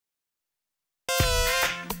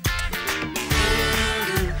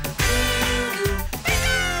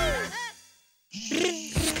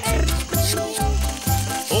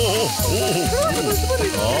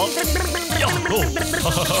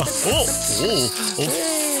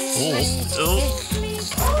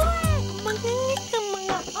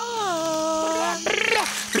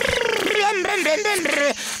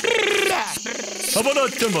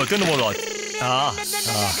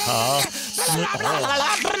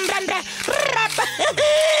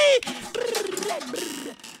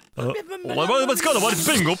Ma scala, guarda,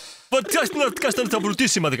 Pingu! Questa è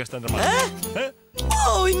bruttissima di questa normale.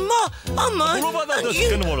 Oh, mamma! Non va da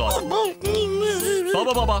che non vuole.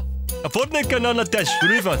 Baba. A forne che non ha test,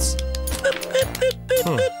 rifaz.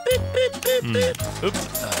 Oh.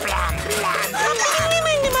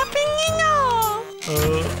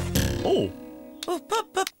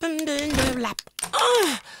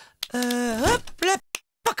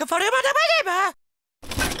 Pacca fuori,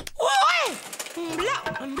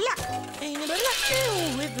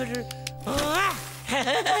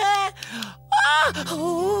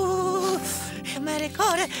 ma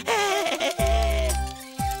ricorda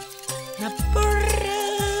una porra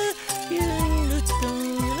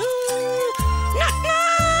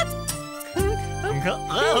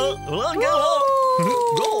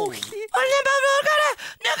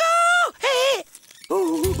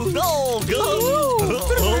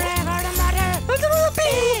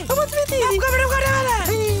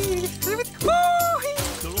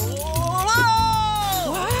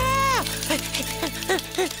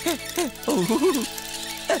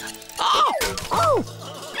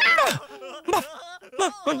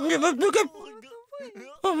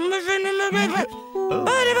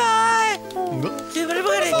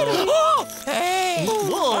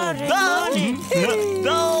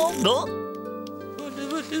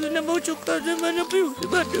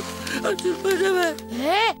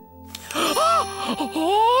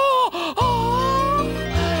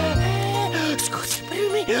Scusi,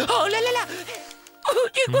 primi. Oh, la.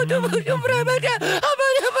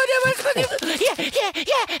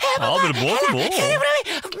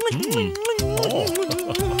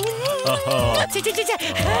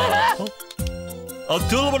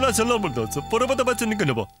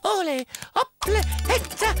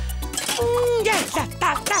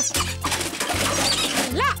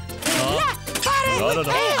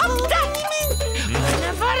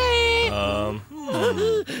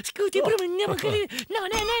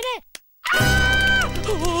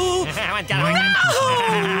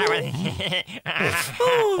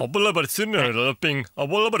 Abuela bersinir, Ping.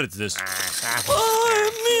 Abuela bersis.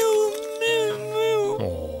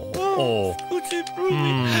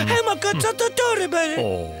 Ma cazzatatore, bene.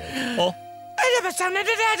 Oh. E le persone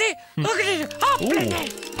di daddy.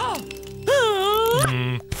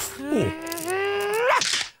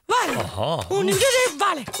 Vale. Un idea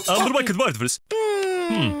vale. Maar ik het fris.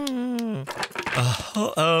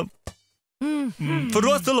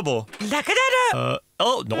 Verwacht allemaal. Lekker dan.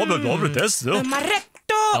 Oh, nou, dat is zo.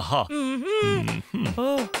 Maretto. Aha.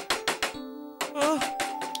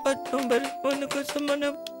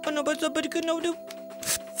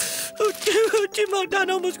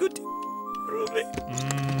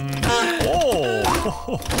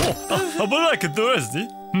 Maar ik het door is die.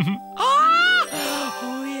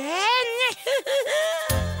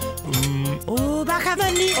 Oh,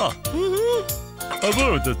 bagavani.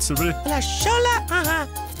 Maar dat is wel. La chola.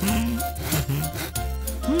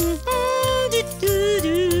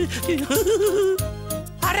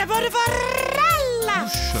 Arrevaralla.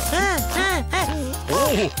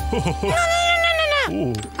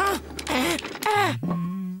 No.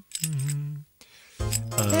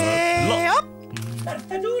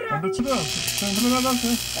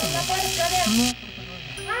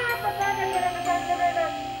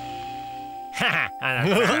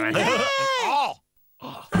 Hop.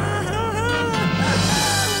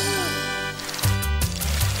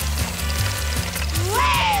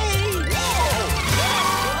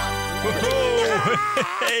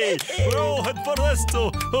 Hey, bro, het Forresto.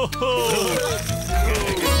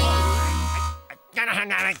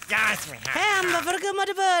 Maar vergeet maar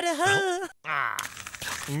de woorden,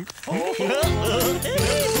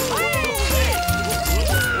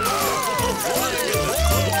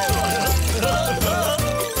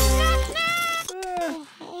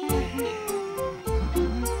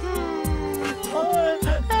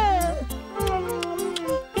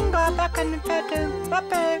 Bakken verder,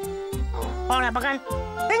 papi. Hola, bakken.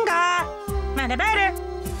 Pinga, naar de bedden.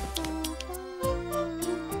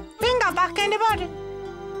 Pinga, bakken in de bedden.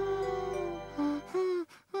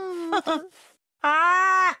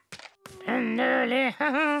 Pendule.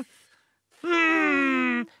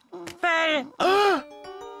 Bedden. Oh,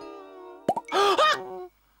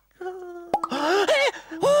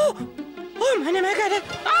 mijn god.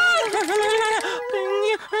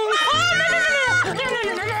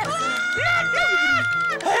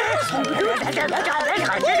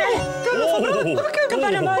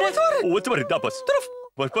 وانت مريض دابس بس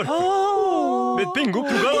بيت بينجو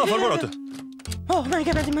بروجرام فرمرات Oh, ma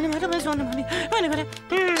che bello, ma dove sono? Ma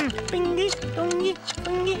Pinghi, pinghi,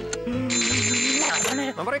 pinghi.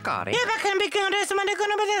 Ma vorrei cari? Io perché non picchio adesso, ma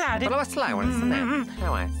devono vedere. Ma la vai a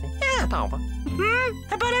vuoi? Taupa.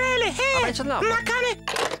 E poi vele, Ma c'è l'altro. ma cane.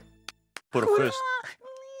 Por fest.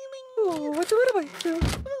 Wat doe je erbij?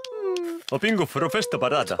 Ma Pingu for festa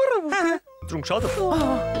parata. Trunksata.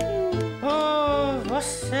 Oh,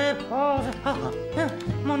 você pode.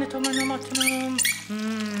 Monito, monito.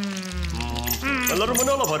 Allora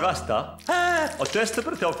non la farvasta? Ho testa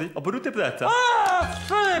per te, ho brutte pletta.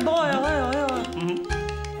 Boia.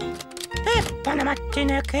 Una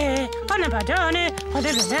mattina che una padrone, ho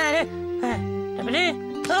deve vedere. Deve lì.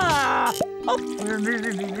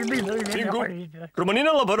 Pingu,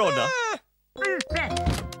 romanina la barona.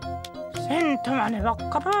 Sento male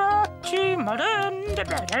bocca bracci, ma rende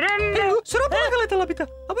bene. Sono appena che la vita.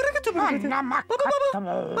 Ma perché tu mi Una macca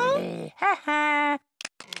mole.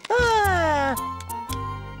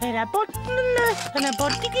 E la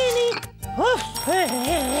bottichini.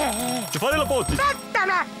 Ci fai la botti?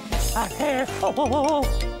 Vattene!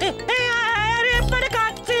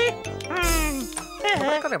 Ragazzi!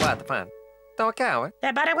 Ma cosa fate, fan? Sto cavolo?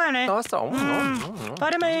 Pare buone? Sto sto.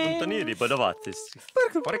 Pare me. Tanieri, badavatis.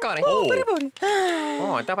 Vorrei cari? Oh,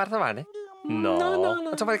 Oh, da parte vale? no.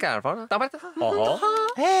 Non so fare caro, da parte? Oh,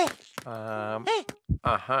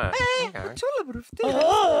 Aha. Facciamo la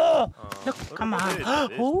Look, come on.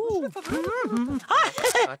 Tu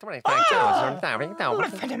vorrei fare caro, sono tavoli,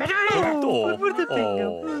 Guarda Pingu.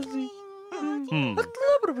 Ma che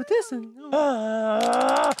la proprio te sei?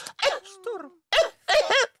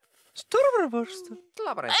 Storm borsto.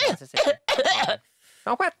 La vorrei fare,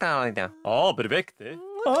 no, aspetta, l'idea. Oh, perfetto.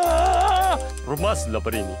 Romas la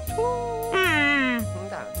parini.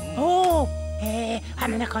 Oh,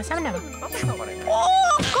 fammi una cosa, no? Oh,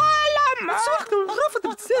 Colombo! Rafa di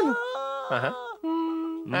Pizzeno.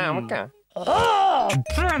 ok. Oh,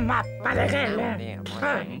 ma paregelle.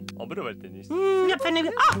 Oh, perfetto.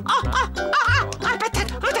 Aspetta.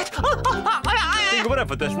 Pingu, vorrei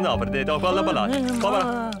fare testa no, per te, do quella ballata.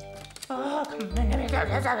 Papà.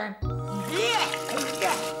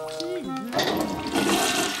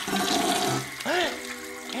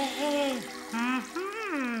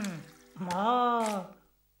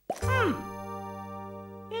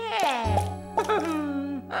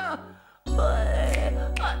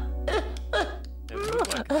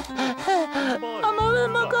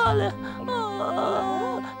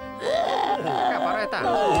 Caparetta.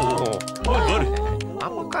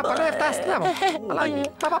 Apa caparetta stiamo? Lagi.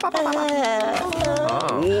 Papa. Oh,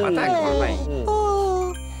 patang lagi.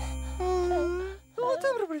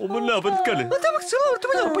 Oh, ma no, perché?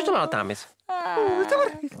 Poi sono la tamis.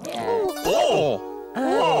 Oh!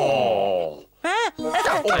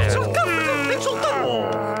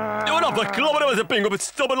 Io non perché la vorrei se Pingu, per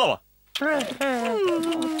sto per lava.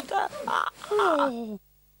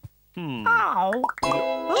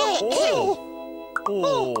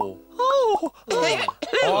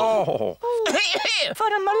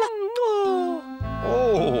 Fare male.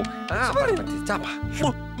 Aspetta, ciapa.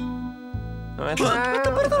 Davanti.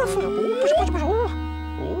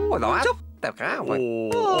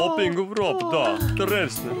 Oh, Pingu proprio, da,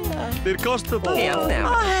 terrestre. Per costa po'. Andiamo.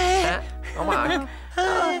 Ma.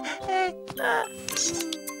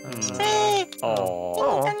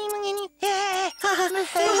 Oh.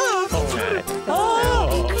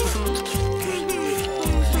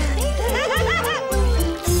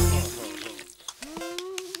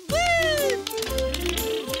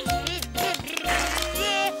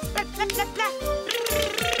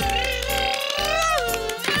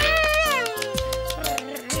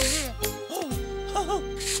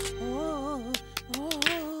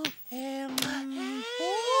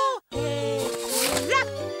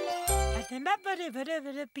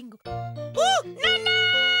 Pingu.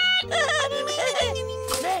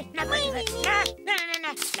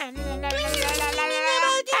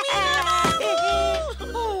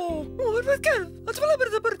 Perché? Facciamo la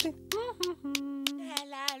per parti.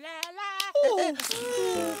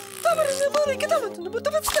 Dai, che dai, non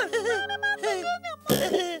posso fare.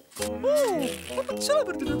 Ma facciamo la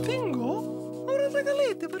per Pingu? Ora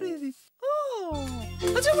regalete, paredi.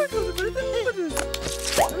 Facciamo qualcosa per te.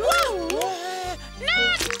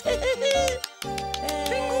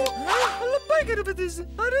 Pingu, alla bike ripetesi.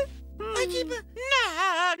 Are?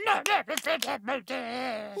 No.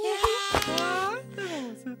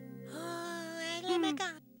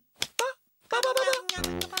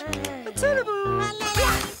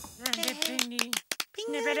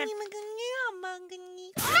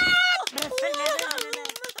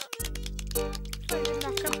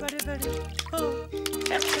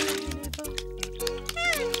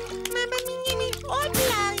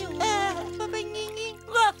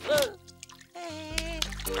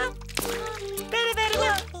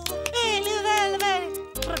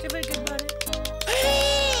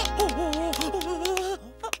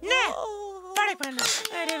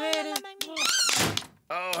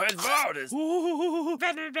 Oh, het woord is. Dat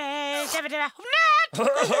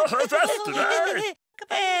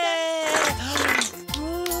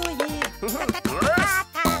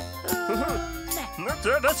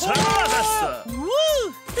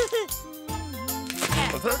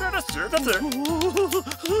is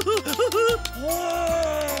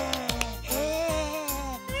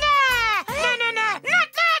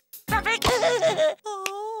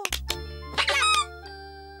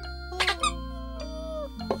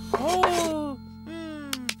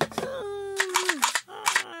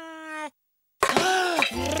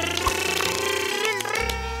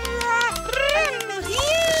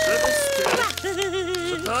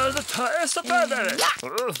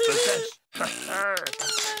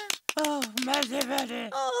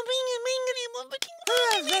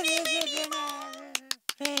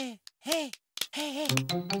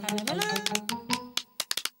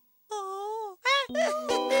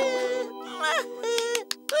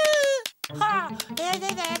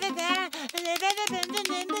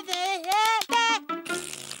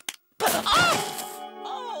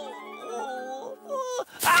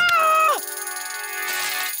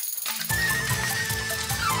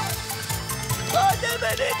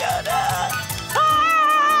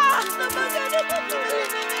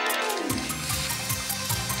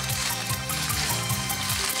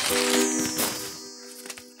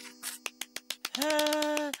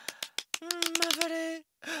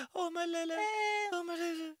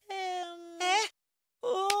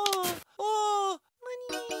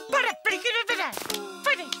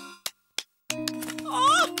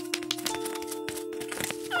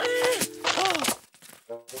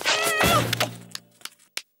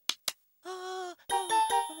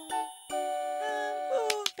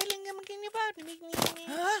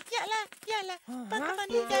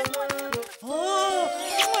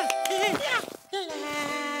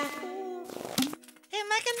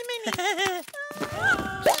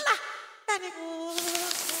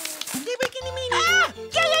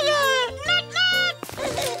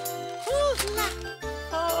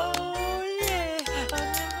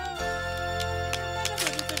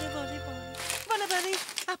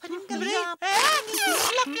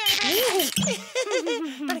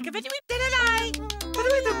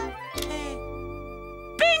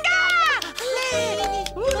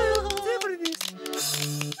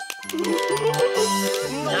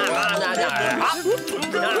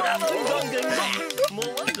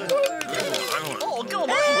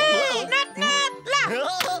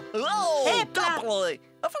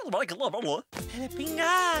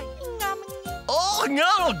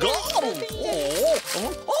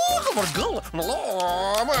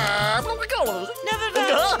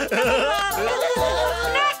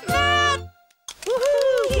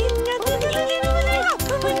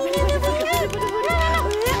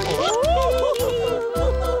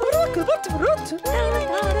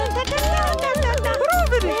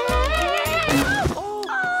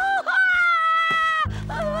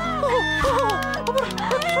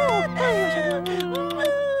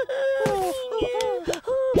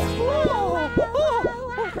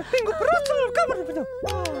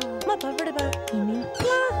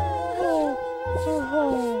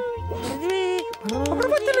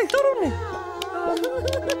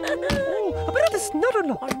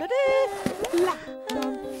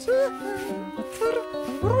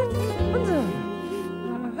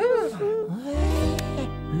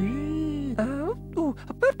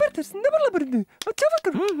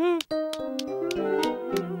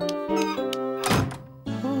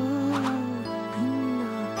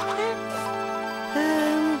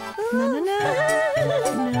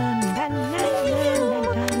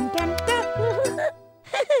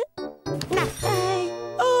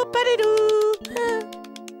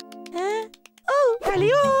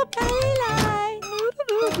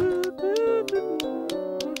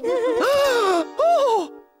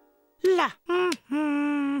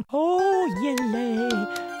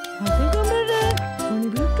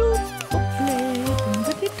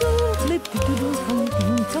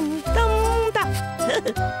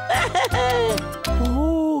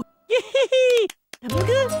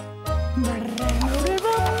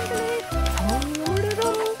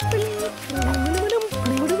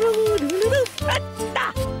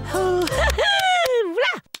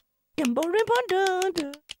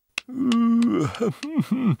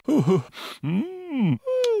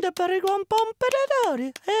Da pare un po' un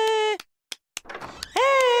pedadore.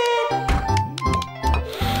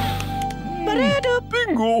 Paredo.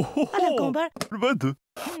 Pingu! Alla compa. Vete.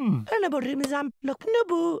 Ana borri mi zam. Lok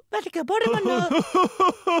nubu. Vete che borri mano.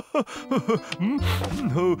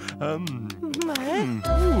 Ma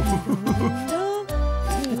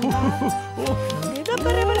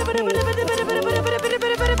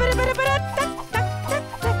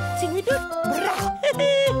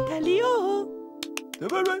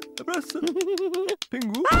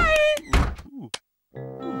Pingu?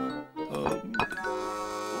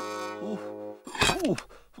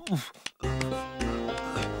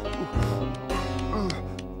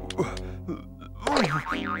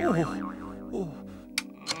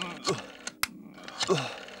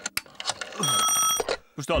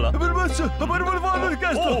 Förstå alla?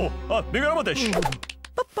 Bygger de åt dig?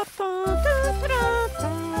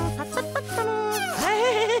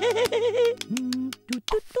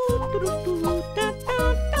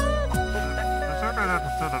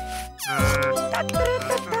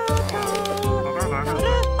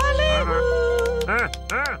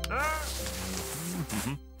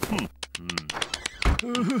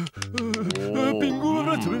 Pingu har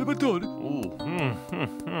rätt med betald.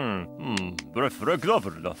 Bra glad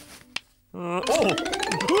för det då.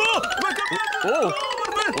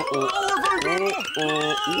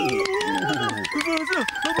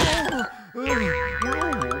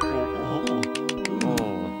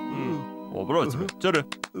 Bra, kör du.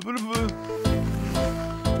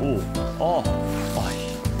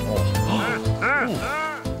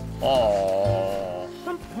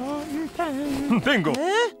 Pingu!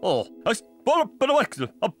 Bola pela waxo.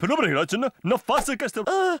 A pelo não não faça questão.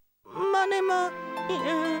 Manema.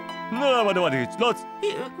 Não, mas não vai dizer. Lots.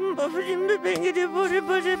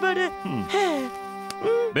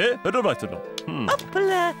 Be, это бачу.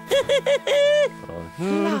 Опла.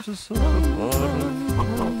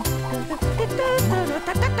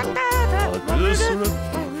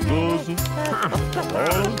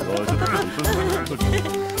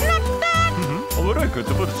 Ora che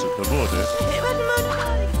te posso sapere. Prova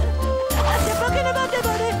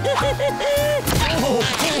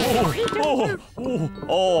a che guarda.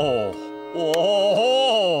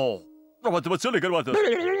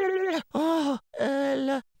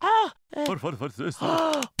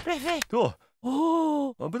 Forza. Perfetto.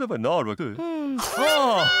 Oh, ma poteva enorme tu.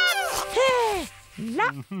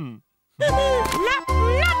 La.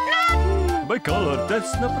 My color,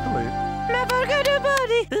 that's not the way. La burger the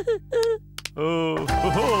body.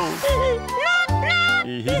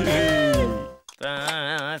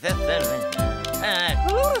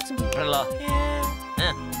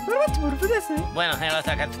 Bueno, lo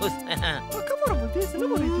saca tú.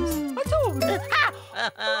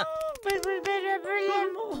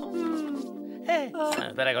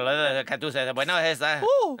 Espera, con lo de cactus, bueno, es esa.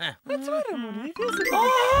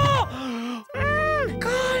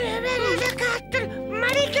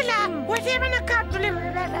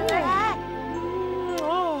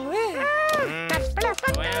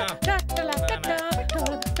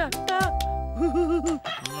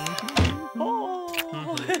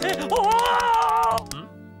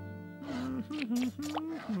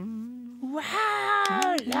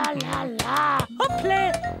 Wow, la.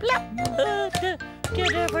 Play.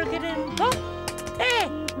 Get over, get in. Hey,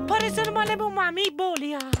 parece no male mami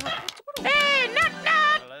bolia. Hey, not.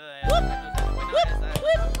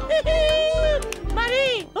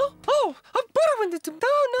 Marie. I'm better when it's no.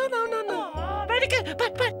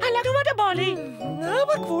 But I like to want a boli. No,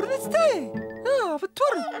 but for this day. No, but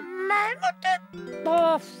tour.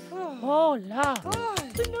 Oh, la.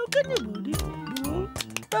 No good body.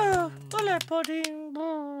 Hola, body.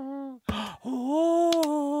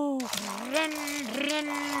 Oh. Ren.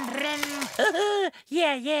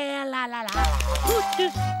 Yeah, la.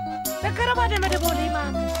 Ik kan maar met de body,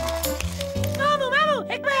 mam. Mamu,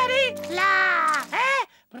 ik ben ready. La,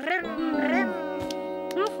 Ren.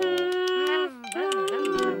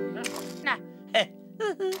 Na.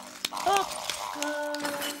 Oh.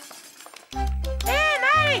 Hey,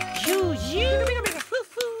 Mary. You.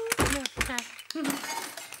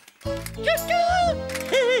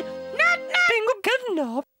 Not. Pingu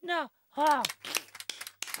kidnap. No. Oh.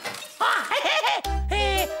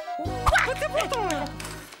 Hey. What the fuck?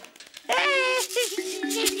 Hey,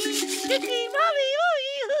 mommy.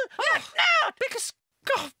 Not. Because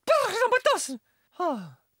burgers aan mijn tas.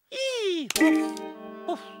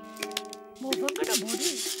 More fucking a body.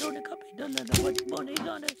 Don't copy. Don't what money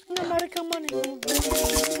on it. American money.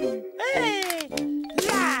 Hey.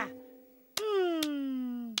 La.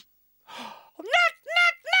 Not.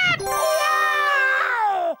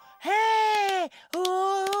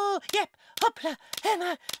 Hang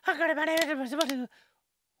I got it.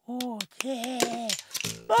 Oh, yeah.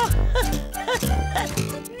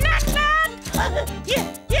 Not. Yeah.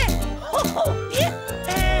 Oh, yeah.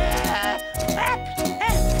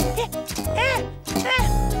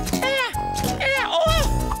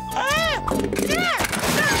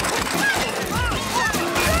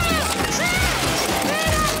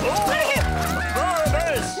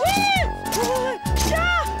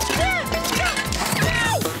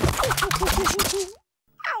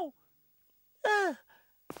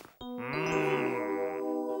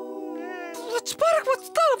 Spark wat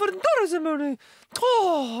staan voor een dorre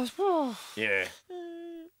oh. Yeah.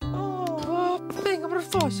 Oh, venga, per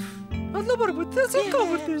forza. Allora, potete se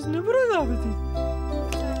coverti, ne provate.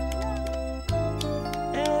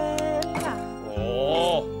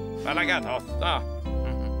 Oh, bella gatosta.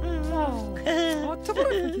 Oh, ti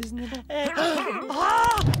provate, ne.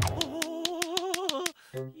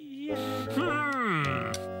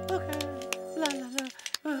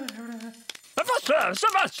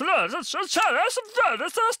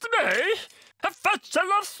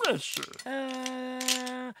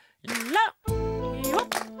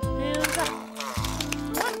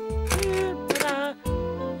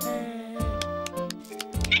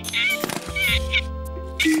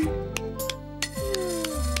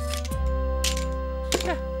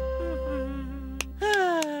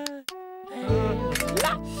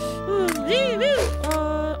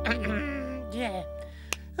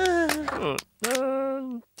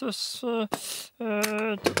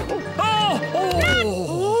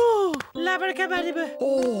 Labracabadiba.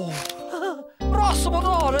 Oh, Ross, vad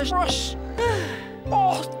har det, Ross?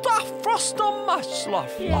 Oh, ta frost och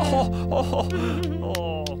matchlaff.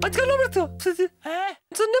 Att kan du berätta?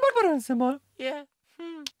 Så det var bara en semmal. Ja.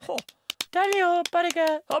 Dalio,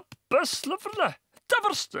 pariga. Bössla för det. Det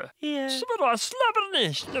första. Ja. Så var det slabbar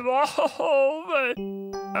nicht. Det var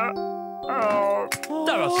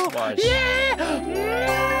det var svårt.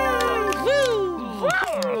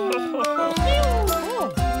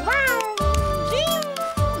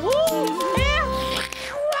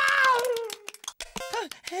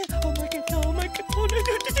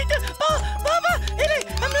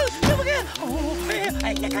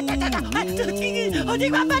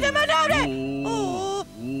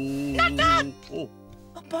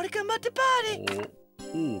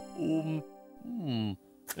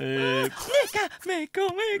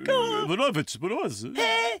 Vadå?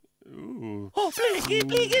 Flyge.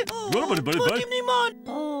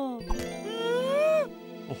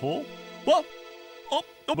 Oho. Va? Oh,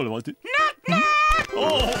 bara var det.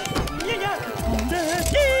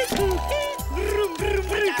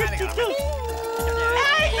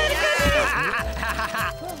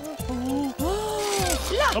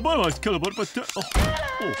 Jag bara var kul bara på det.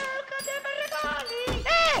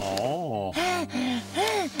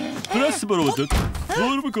 Press bara åt det.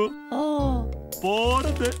 Var det kul?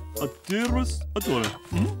 Bara det. Att dirras att vara.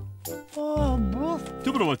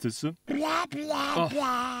 Du bara vet det. Bla bla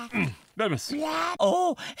bla. Närmast.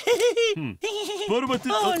 Oh. Bara vet det.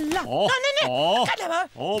 Nej.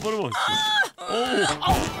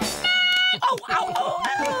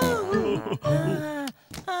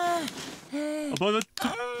 Bara vet det.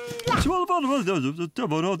 Bara vet det. Det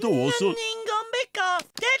var då så.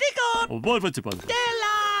 Bara vet det bara.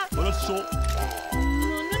 Bara så.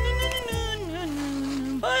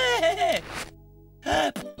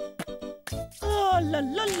 La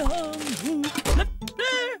la la.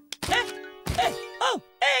 Oh,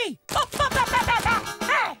 hey. Hopp,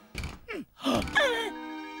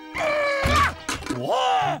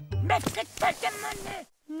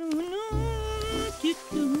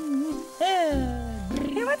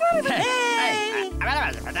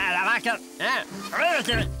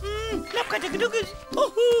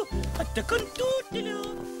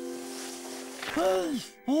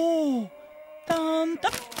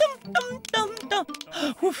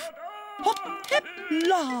 hepp,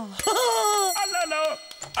 la.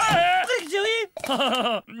 Nej.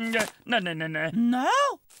 No.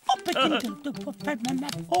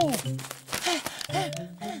 Oh.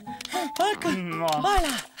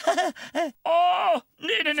 Voilà. Åh,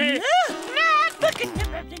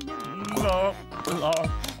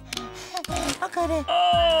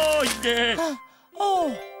 nej.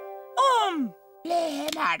 Åh, det.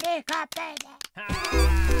 Lena de capella.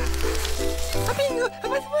 Pingu,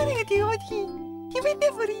 vad var det du hade? Jag vet inte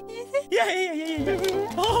vad det är. Ja.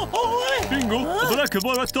 Pingu, bara kan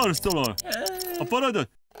bara ta det då. Bara det.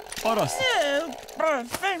 Aras.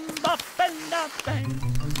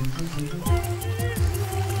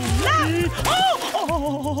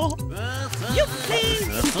 You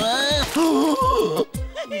please.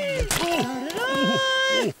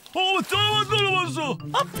 Ciao, Doloroso!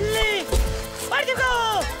 Ople!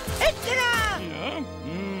 Guardico! Ettela!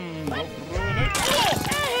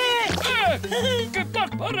 Che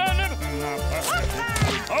takparenen!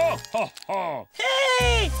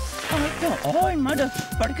 Hey! Oi, mada,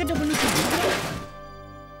 perché devo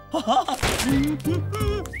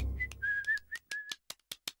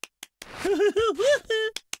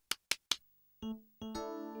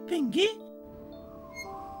Pingu?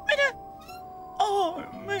 Mira! Oh,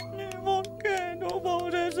 meni volcano,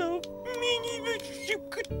 vorreso, mini mischief,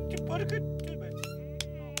 perché...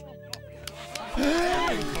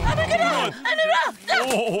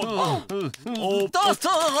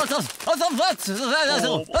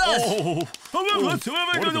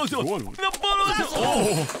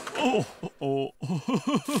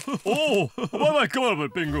 Vai, come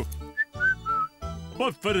Pingu?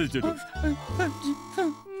 Vai, ferite.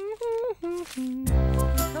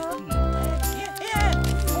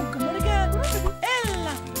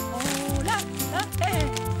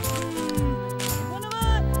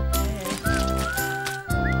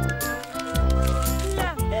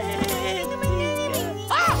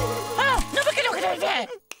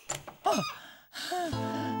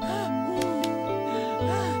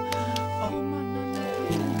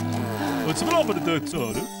 What's the problem with that,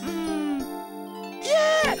 sir?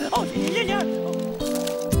 Yeah! Oh, yeah!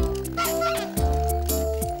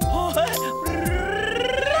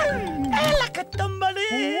 Ella che tomba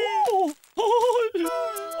lì!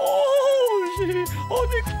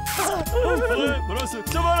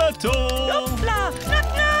 Bravo, ciao! Hoppla!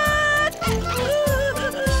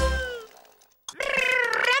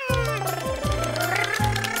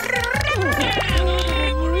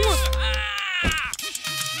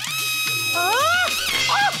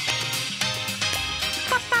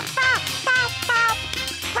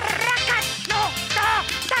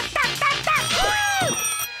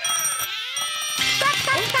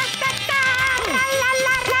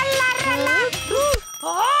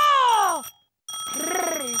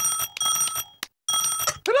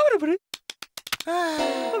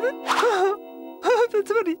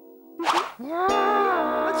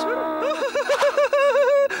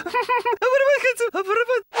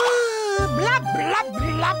 Bla bla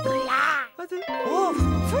bla bla.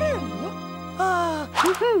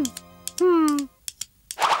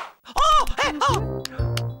 Oh, freddo.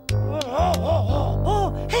 Oh,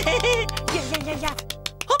 yeah.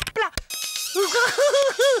 Hoppla.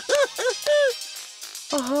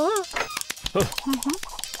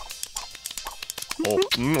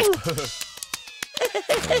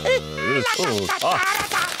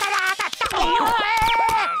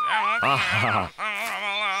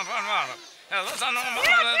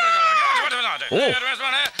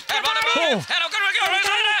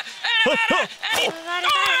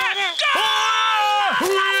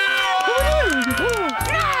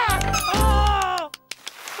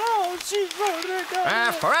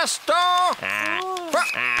 Presto!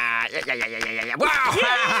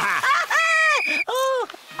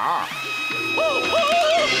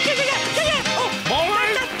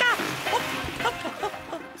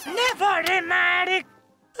 Never dramatic.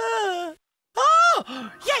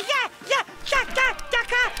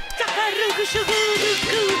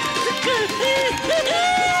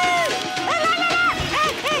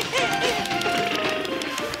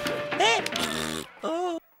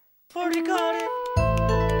 Oh, forgot it.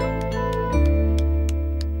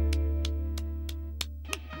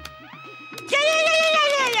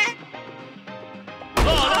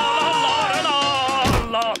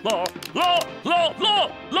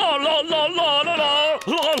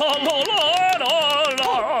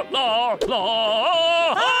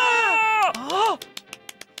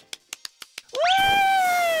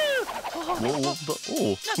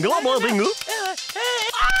 Go on, Pingu.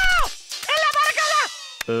 Ella barcala!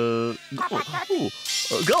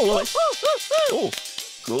 Go away.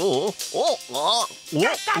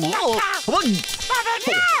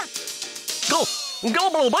 Go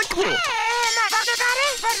below my crew.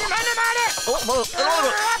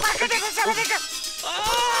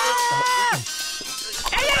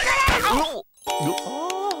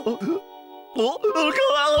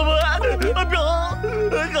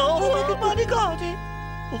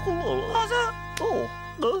 Cosa?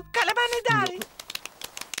 Calamane dali!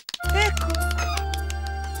 Ecco!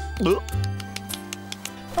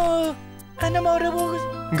 Oh, andiamo a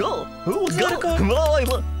Go!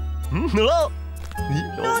 No.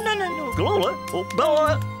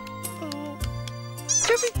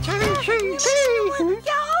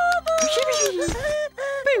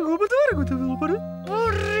 Pingu, betul aku tuh pada.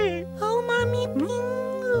 Oh, mami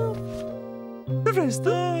Pingu.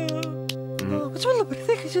 Presto. Facciamo la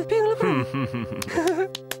partita che Pingu, Pingu.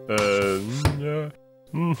 Ja.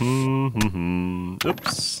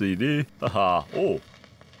 Oopsie. Haha. Oh.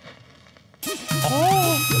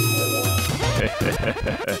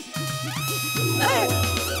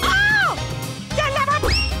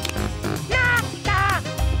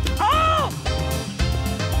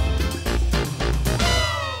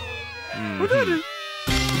 Vad är det?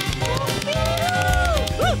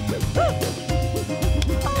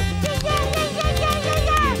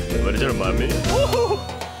 Vad är det, mami?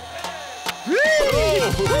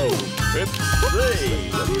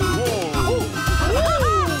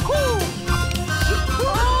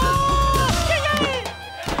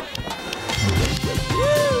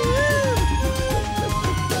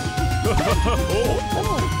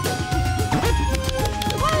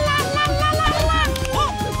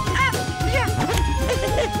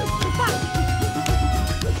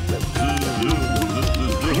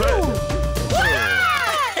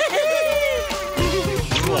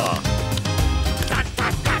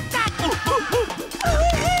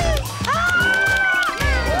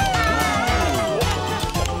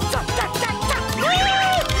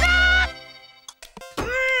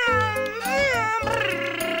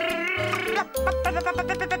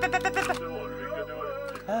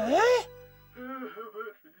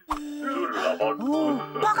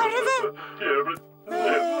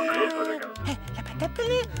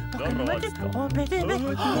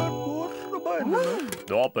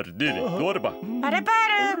 Dorba.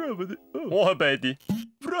 Oh, Betty.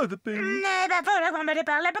 Brother Pingu. Nee, maar voor ik met de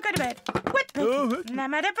paal heb ik het bed. Wat ben? Nee,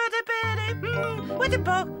 maar de voor de bed. Wat de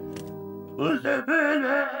bok.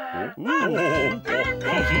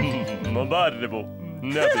 Ma barbo.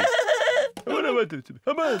 Nabi. Ora wat het.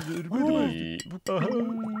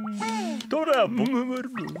 Tora.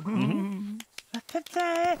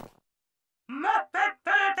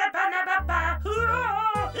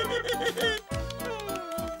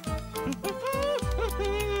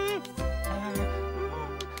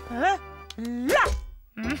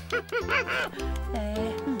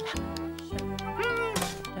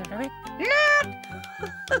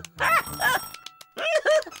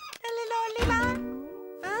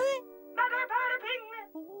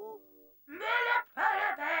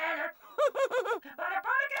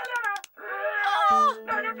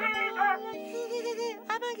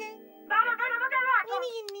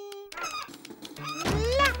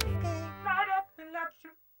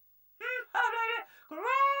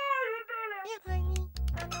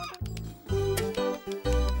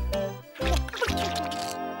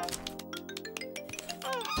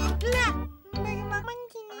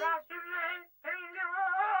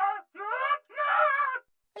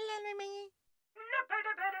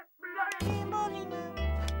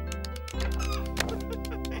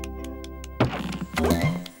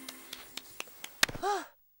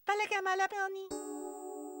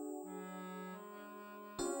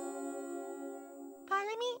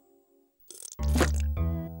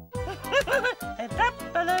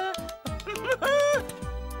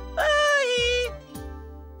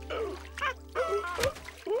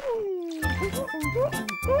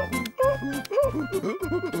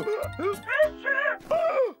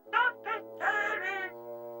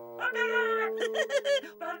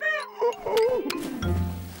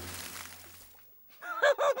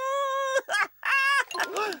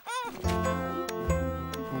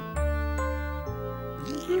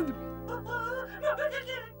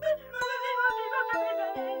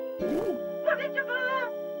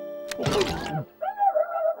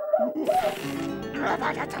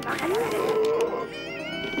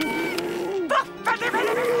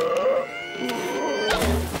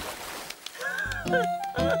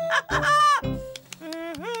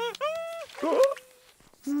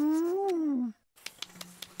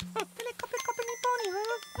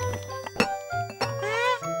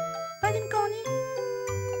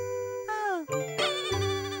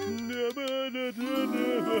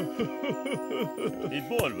 I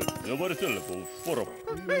polvo, jag var ställa på spåra.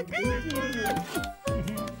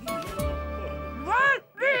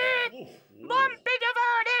 Bumpy the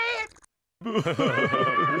body!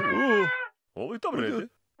 Oh, ita brete.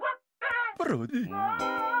 Brody.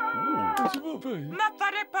 Ma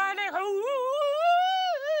fare pane!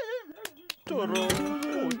 Toro.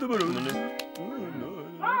 Oh, ita brete.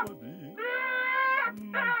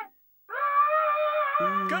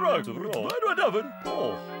 Caraca, bro. Vad är det för?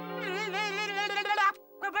 Oh.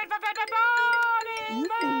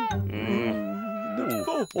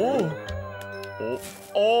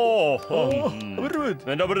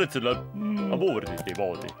 Men det var rätt till att han bor i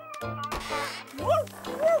body.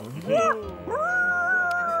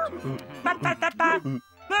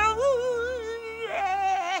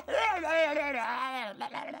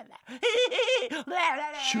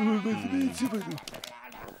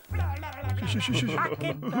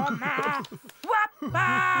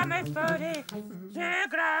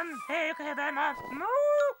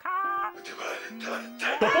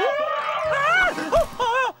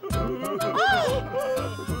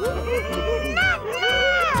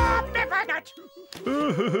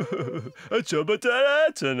 Coba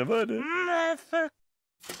cara, mana?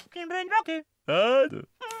 Ada.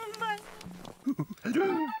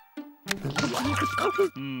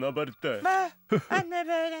 Nabarta.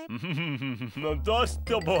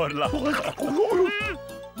 Dosta borla.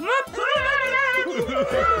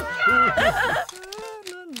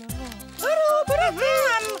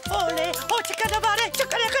 Ole, çıkarabare,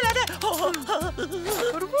 çıkarabare.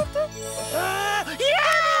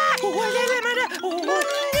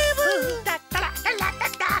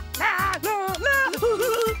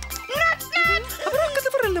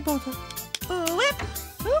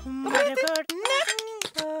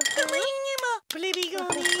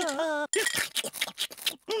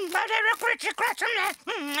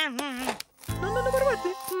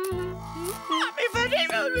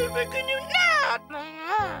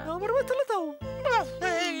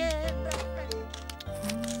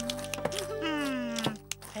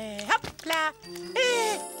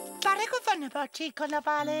 Pare che fanno porci con la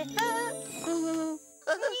pale.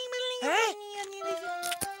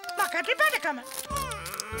 Ma che ti pare come?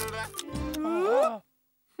 La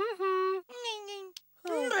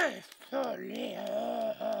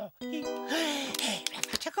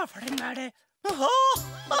faccia confermare.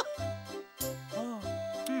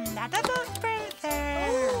 Nada per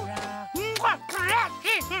terra.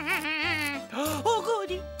 Oh,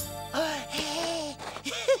 goody.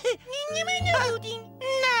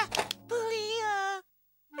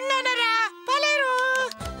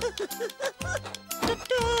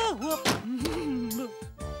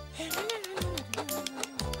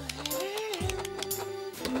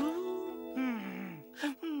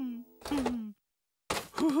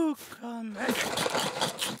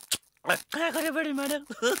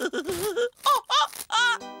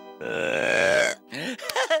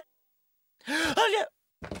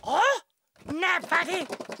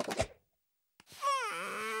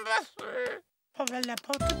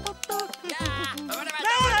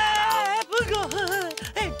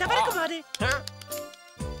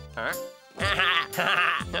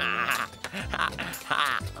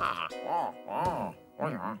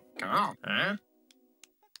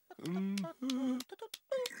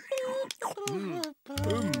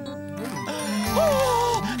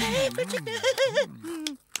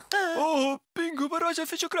 Oh, Pingu, però ci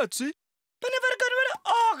fece grazie?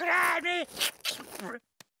 Oh, grazie.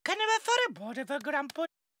 Che ne va a fare buone per gran po'?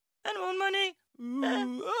 E non money.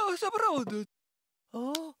 Oh, saprò.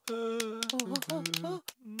 Oh.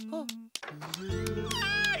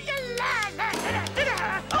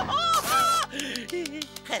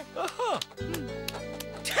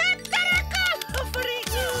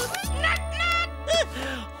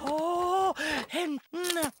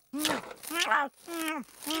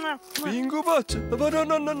 Pingu bacia,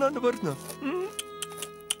 no, guarda.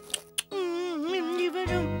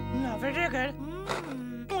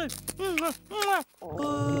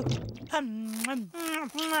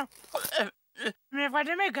 Mi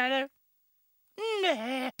fate megare?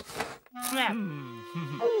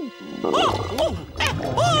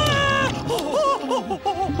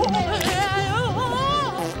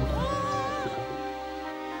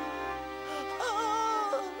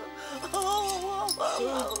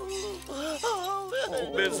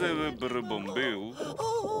 Bezeve brbombeu.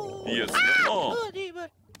 Yes. Oh.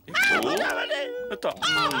 Eta.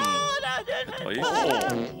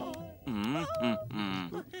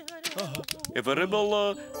 É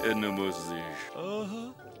varabala é na mozes.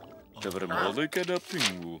 É varabala que é da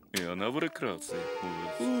pingu. É na varacraça.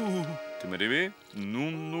 Te merece?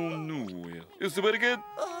 Nu. Eu sou barget.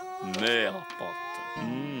 Né, pata.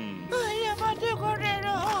 Ai, ma te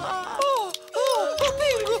correro.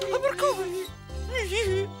 Pingu, per come?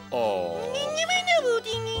 Oh.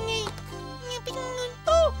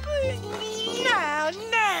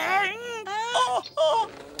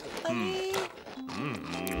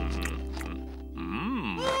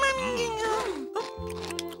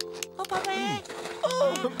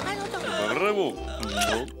 Bravo.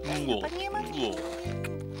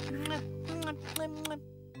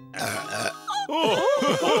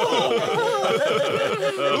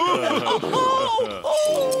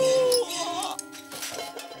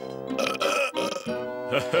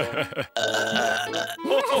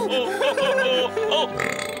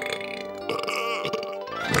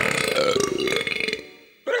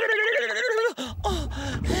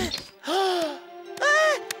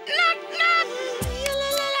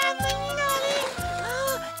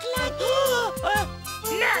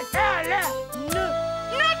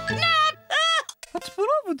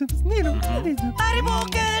 Harry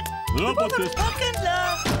Pocket! Rabattes. Pocket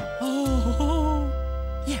la! Oh,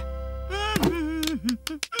 yeah.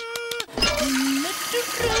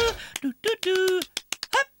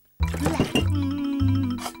 Hup!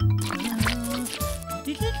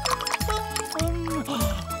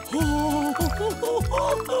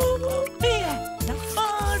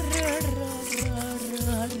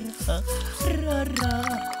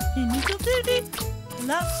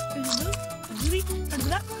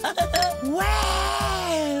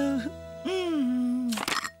 Wow!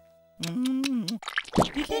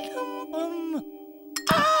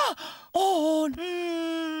 Ah! Oh!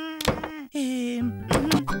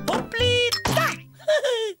 Oplita!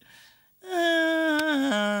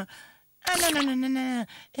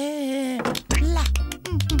 La.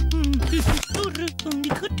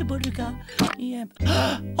 Yeah.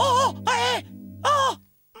 Oh! Hey! Oh!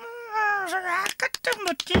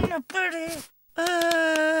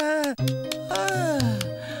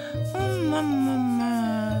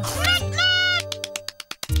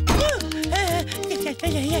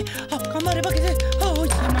 Come on, bucket. Oh,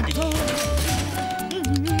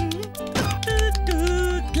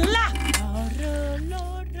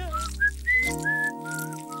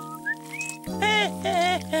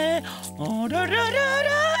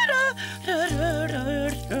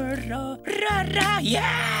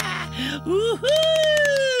 yeah! Woohoo!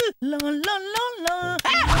 La la la la.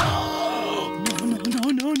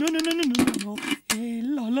 No.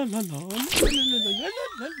 La la la la.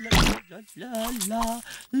 La.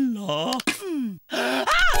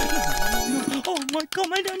 Oh my God!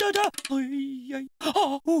 No.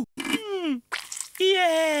 Oh. Yeah.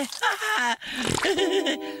 Yeah. La.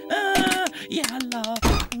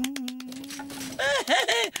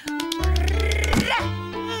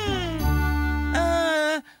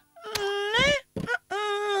 No.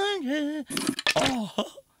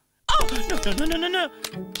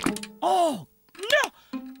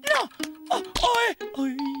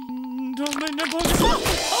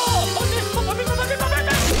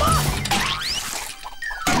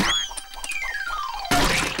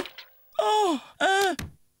 Oh, no.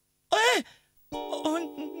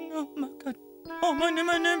 Oh, my God. Oh, my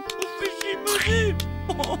name.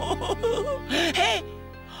 Hey.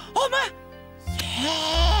 Oh, my.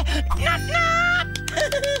 Yeah. Not.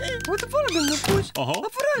 What the fuck is this push? Oh,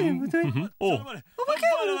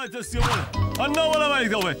 bara tässä jo. Anna olla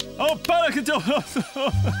vaikka ove. Oh, palkit jo.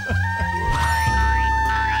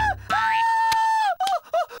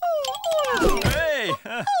 Hei.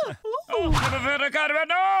 Oh, never karve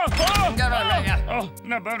no. Oh,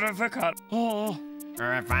 never fakar. Oh.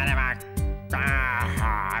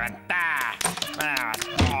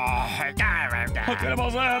 Okej,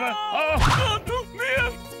 bara så här. Oh, du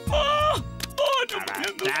med.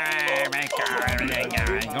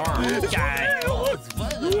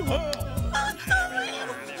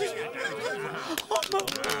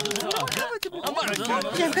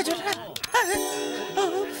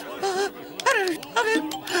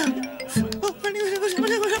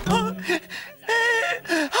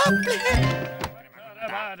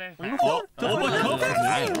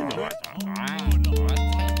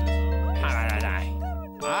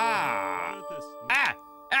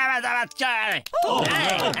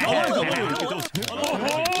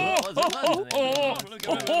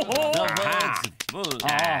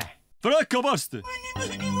 Fräcka bastu!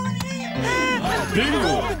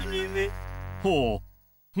 Pingu! Oh,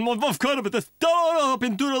 ma varför det sta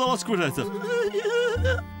pintura dalla scorrezza?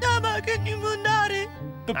 Ma che ni mandare?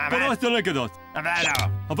 Però sto legato.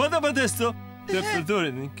 Ma per testo?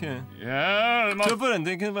 Che? Ja, ma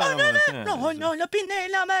che che va? No, la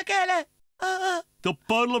pinnella ma che le. Då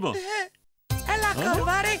parla ba. È la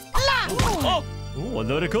corvare. La. Oh,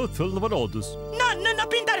 allora che full of odors. No,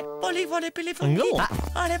 pintare. Volevo pelifoni. No.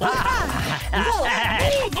 Ale va. No.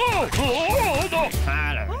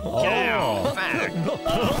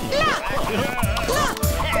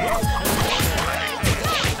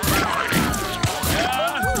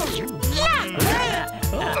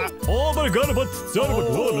 Oh my God, but sorry, but